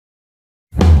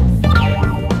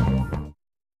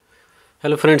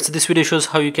Hello friends, this video shows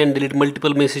how you can delete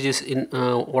multiple messages in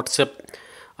WhatsApp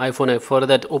iPhone app. For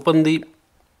that, open the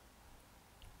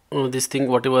this thing,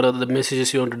 whatever are the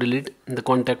messages you want to delete in the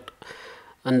contact,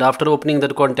 and after opening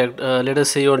that contact, let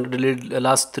us say you want to delete the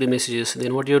last three messages.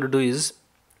 Then what you have to do is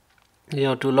you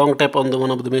have to long tap on the one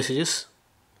of the messages,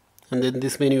 and then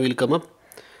this menu will come up.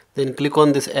 Then click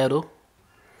on this arrow,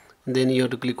 and then you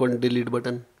have to click on delete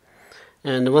button.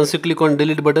 And once you click on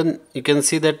delete button, you can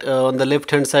see that on the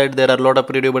left hand side there are a lot of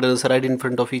radio buttons right in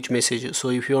front of each message. So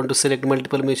if you want to select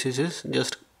multiple messages,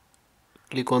 just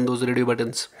click on those radio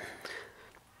buttons,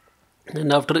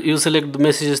 and after you select the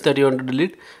messages that you want to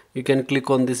delete, you can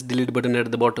click on this delete button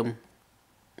at the bottom,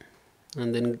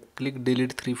 and then click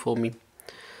delete 3 for me.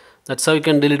 That's how you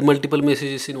can delete multiple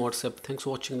messages in WhatsApp. Thanks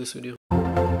for watching this video.